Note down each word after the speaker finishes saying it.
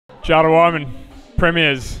Jada Whyman,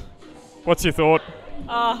 Premiers. What's your thought?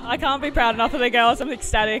 I can't be proud enough of the girls. I'm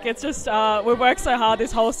ecstatic. It's just we've worked so hard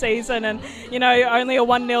this whole season, and only a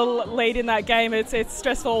 1-0 lead in that game. It's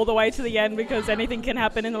stressful all the way to the end because anything can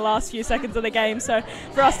happen in the last few seconds of the game. So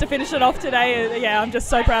for us to finish it off today, I'm just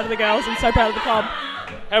so proud of the girls and so proud of the club.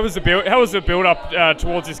 How was the build up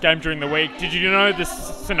towards this game during the week? Did you know this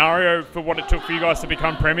scenario for what it took for you guys to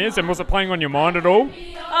become premiers, and was it playing on your mind at all?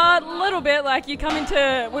 A little bit. Like we've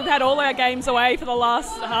had all our games away for the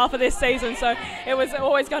last half of this season, so it was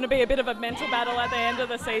always going to be a bit of a mental battle at the end of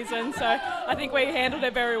the season. So I think we handled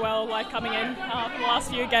it very well, like coming in for the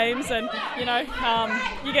last few games, and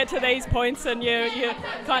you get to these points and you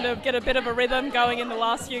kind of get a bit of a rhythm going in the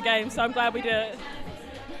last few games. So I'm glad we did it.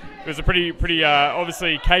 It was a pretty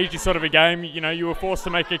obviously cagey sort of a game. You were forced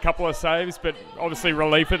to make a couple of saves, but obviously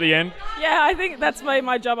relief at the end. Yeah, I think that's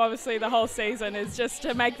my job, obviously, the whole season is just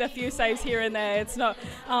to make the few saves here and there. It's not,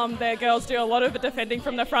 the girls do a lot of defending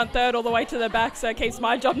from the front third all the way to the back, so it keeps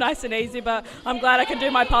my job nice and easy, but I'm glad I can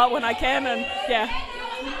do my part when I can, and yeah.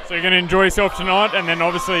 So you're going to enjoy yourself tonight, and then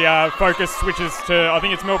obviously focus switches to, I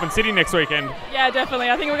think it's Melbourne City next weekend. Yeah,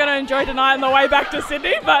 definitely. I think we're going to enjoy tonight on the way back to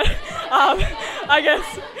Sydney, but I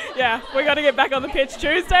guess, we're going to get back on the pitch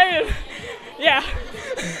Tuesday, and yeah.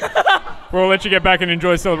 We'll let you get back and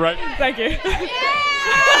enjoy celebrating. Thank you.